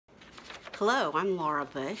Hello, I'm Laura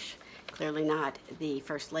Bush. Clearly not the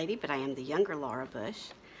First Lady, but I am the younger Laura Bush.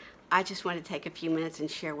 I just want to take a few minutes and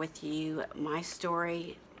share with you my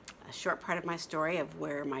story, a short part of my story of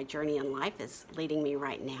where my journey in life is leading me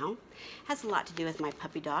right now. It has a lot to do with my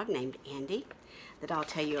puppy dog named Andy that I'll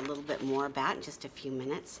tell you a little bit more about in just a few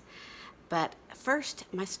minutes. But first,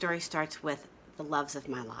 my story starts with the loves of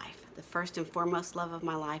my life. The first and foremost love of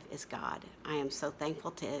my life is God. I am so thankful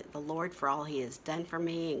to the Lord for all He has done for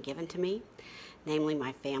me and given to me, namely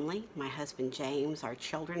my family, my husband James, our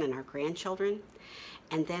children and our grandchildren.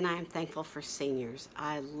 And then I am thankful for seniors.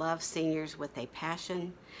 I love seniors with a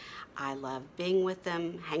passion. I love being with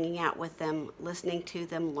them, hanging out with them, listening to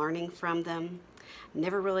them, learning from them.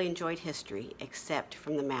 Never really enjoyed history except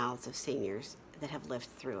from the mouths of seniors that have lived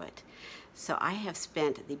through it. So I have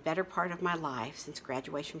spent the better part of my life since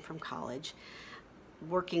graduation from college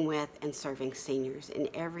working with and serving seniors in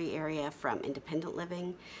every area, from independent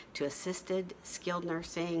living to assisted, skilled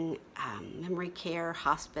nursing, memory care,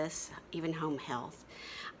 hospice, even home health.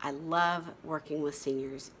 I love working with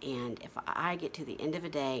seniors, and if I get to the end of a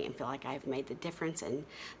day and feel like I've made the difference in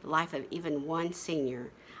the life of even one senior,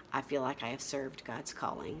 I feel like I have served God's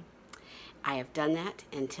calling. I have done that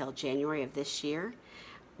until January of this year,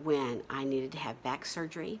 when I needed to have back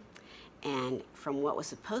surgery. And from what was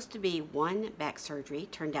supposed to be one back surgery,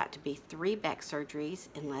 turned out to be 3 back surgeries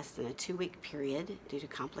in less than a 2-week period due to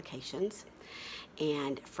complications.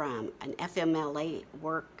 And from an FMLA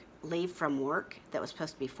leave from work that was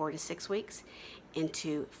supposed to be 4 to 6 weeks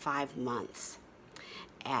into 5 months.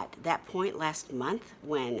 At that point last month,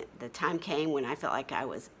 when the time came when I felt like I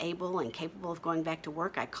was able and capable of going back to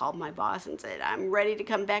work, I called my boss and said, I'm ready to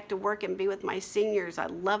come back to work and be with my seniors. I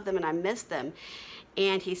love them and I miss them.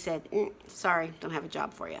 And he said, sorry, don't have a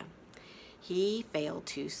job for you. He failed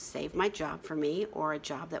to save my job for me or a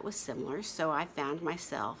job that was similar, so I found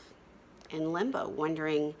myself in limbo,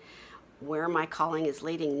 wondering where my calling is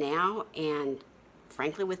leading now, and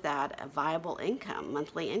frankly without a viable income,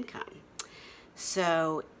 monthly income.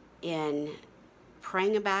 So in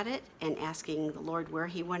praying about it and asking the Lord where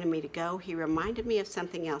He wanted me to go, He reminded me of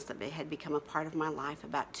something else that had become a part of my life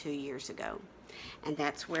about 2 years ago. And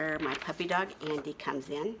that's where my puppy dog Andy comes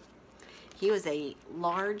in. He was a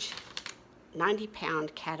large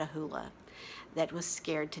 90-pound Catahoula that was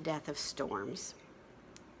scared to death of storms.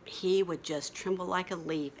 He would just tremble like a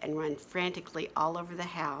leaf and run frantically all over the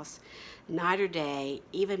house, night or day,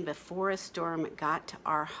 even before a storm got to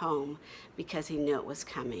our home, because he knew it was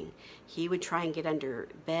coming. He would try and get under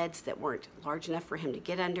beds that weren't large enough for him to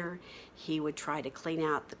get under. He would try to clean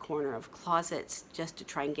out the corner of closets just to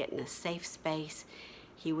try and get in a safe space.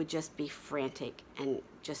 He would just be frantic and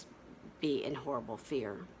just be in horrible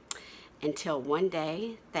fear. Until one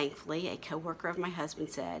day, thankfully, a coworker of my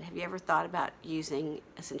husband said, have you ever thought about using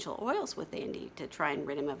essential oils with Andy to try and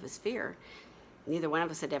rid him of his fear? Neither one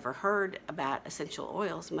of us had ever heard about essential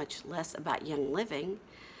oils, much less about Young Living.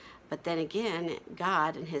 But then again,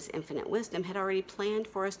 God in His infinite wisdom had already planned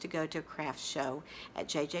for us to go to a crafts show at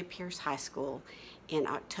J.J. Pierce High School in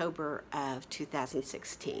October of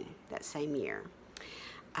 2016, that same year.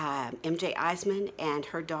 MJ Eisman and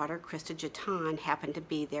her daughter Krista Jatan happened to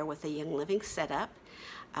be there with a Young Living setup.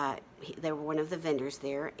 They were one of the vendors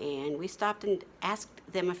there, and we stopped and asked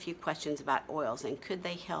them a few questions about oils and could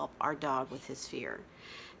they help our dog with his fear.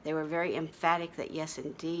 They were very emphatic that yes,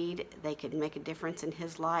 indeed, they could make a difference in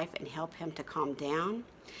his life and help him to calm down.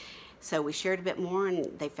 So we shared a bit more,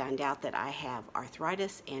 and they found out that I have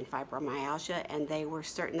arthritis and fibromyalgia, and they were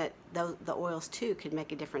certain that the oils too could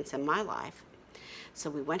make a difference in my life. So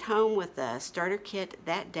we went home with a starter kit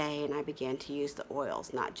that day, and I began to use the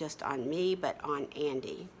oils, not just on me, but on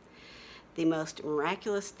Andy. The most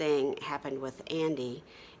miraculous thing happened with Andy,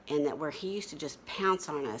 in that where he used to just pounce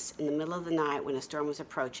on us in the middle of the night when a storm was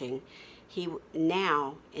approaching, he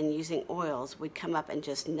now, in using oils, would come up and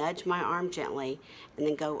just nudge my arm gently and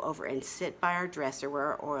then go over and sit by our dresser where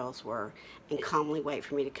our oils were and calmly wait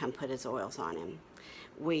for me to come put his oils on him.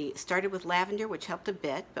 We started with lavender, which helped a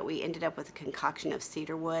bit, but we ended up with a concoction of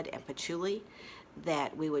cedarwood and patchouli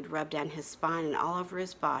that we would rub down his spine and all over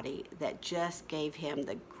his body that just gave him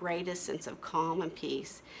the greatest sense of calm and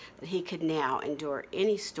peace, that he could now endure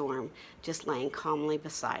any storm just laying calmly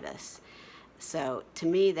beside us. So to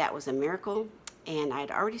me, that was a miracle, and I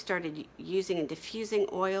had already started using and diffusing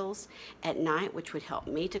oils at night, which would help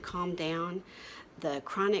me to calm down. The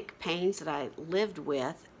chronic pains that I lived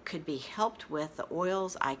with could be helped with the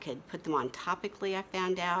oils. I could put them on topically, I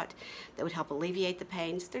found out, that would help alleviate the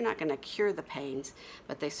pains. They're not going to cure the pains,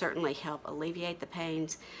 but they certainly help alleviate the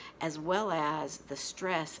pains, as well as the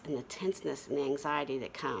stress and the tenseness and the anxiety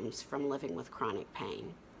that comes from living with chronic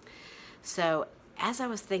pain. So as I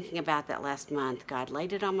was thinking about that last month, God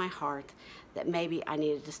laid it on my heart that maybe I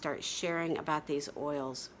needed to start sharing about these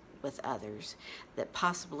oils with others, that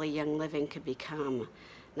possibly Young Living could become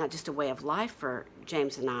not just a way of life for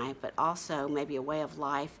James and I, but also maybe a way of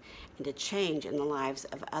life and a change in the lives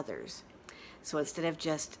of others. So instead of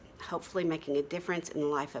just hopefully making a difference in the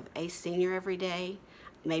life of a senior every day,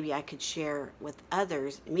 maybe I could share with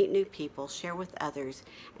others, meet new people, share with others,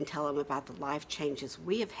 and tell them about the life changes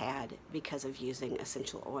we have had because of using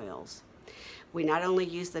essential oils. We not only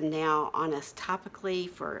use them now on us topically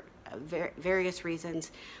for various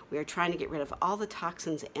reasons, we are trying to get rid of all the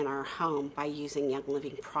toxins in our home by using Young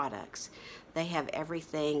Living products. They have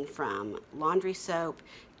everything from laundry soap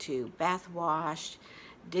to bath wash,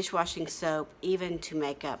 dishwashing soap, even to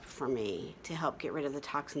makeup for me, to help get rid of the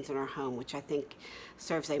toxins in our home, which I think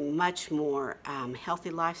serves a much more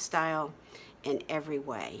healthy lifestyle in every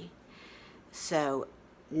way. So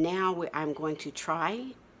now I'm going to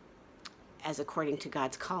try, as according to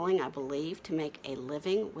God's calling, I believe, to make a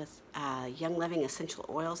living with Young Living essential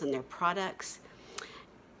oils and their products.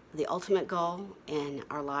 The ultimate goal in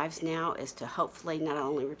our lives now is to hopefully not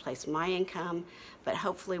only replace my income, but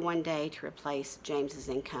hopefully one day to replace James's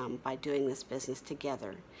income by doing this business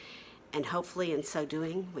together. And hopefully in so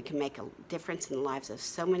doing, we can make a difference in the lives of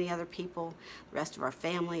so many other people, the rest of our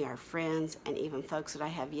family, our friends, and even folks that I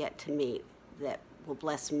have yet to meet that will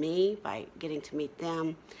bless me by getting to meet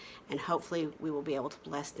them. And hopefully we will be able to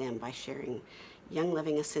bless them by sharing Young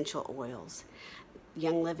Living essential oils.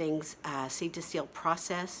 Young Living's seed to seal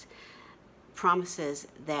process promises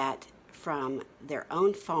that from their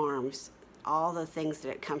own farms, all the things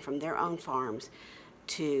that come from their own farms,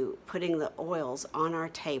 to putting the oils on our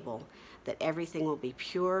table, that everything will be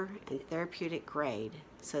pure and therapeutic grade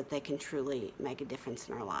so that they can truly make a difference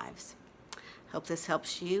in our lives. Hope this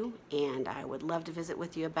helps you, and I would love to visit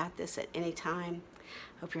with you about this at any time.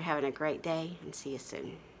 Hope you're having a great day, and see you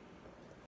soon.